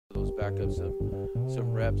back up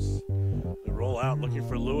some reps. They roll out looking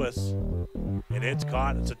for Lewis, and it's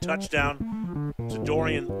caught. It's a touchdown to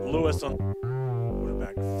Dorian Lewis. On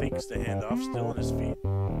quarterback fakes the handoff, still on his feet.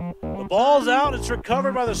 The ball's out. It's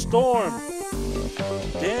recovered by the Storm.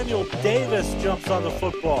 Daniel Davis jumps on the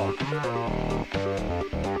football. Davidson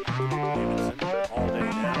all day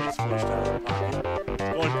now. He's flushed out of the pocket. It's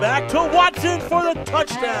going back to Watson for the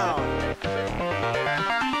touchdown.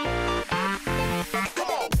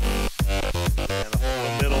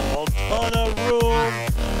 Ton of room.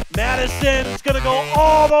 Madison's going to go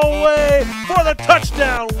all the way for the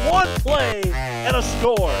touchdown. One play and a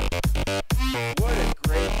score. What a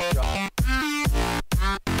great shot.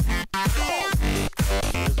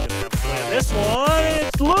 He's going to have a play on this one.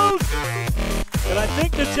 It's loose. And I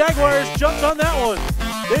think the Jaguars jumped on that one.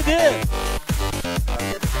 They did.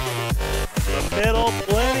 The middle,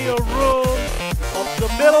 plenty of room. Up the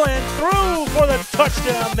middle and through for the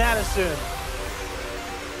touchdown, Madison.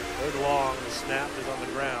 Third long, the snap is on the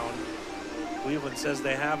ground. Cleveland says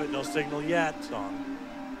they have it, no signal yet.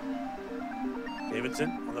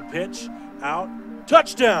 Davidson on the pitch, out,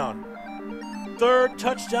 touchdown! Third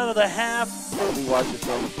touchdown of the half. We watch the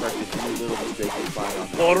film and correct any little mistake we find on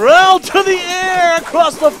Borrell to the air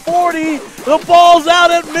across the 40. The ball's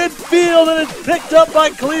out at midfield and it's picked up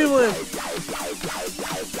by Cleveland.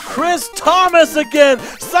 Chris Thomas again,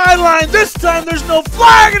 sideline. This time there's no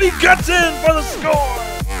flag and he cuts in for the score.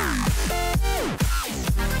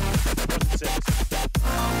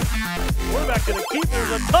 Quarterback gonna keep.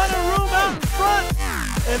 There's a ton of room out in front,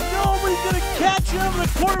 and nobody's gonna catch him. The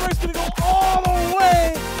quarterback's gonna go all the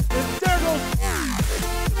way, and there goes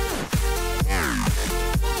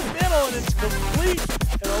middle, and it's complete,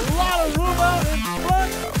 and a lot of room out in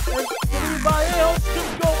front. And Vallejo's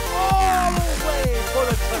gonna go all the way for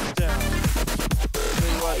the touchdown. Tell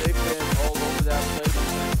you what, they've been all over that place.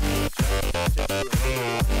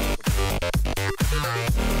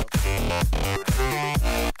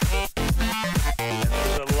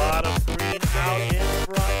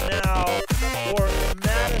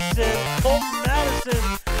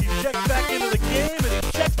 He checks back into the game and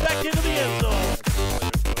he checks back into the end zone.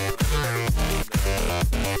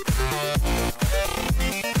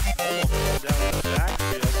 Almost down in the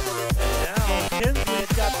backfield. And now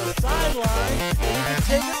Kinsley's got the sideline and he can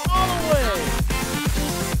take it all the way.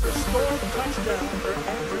 The Storm touchdown.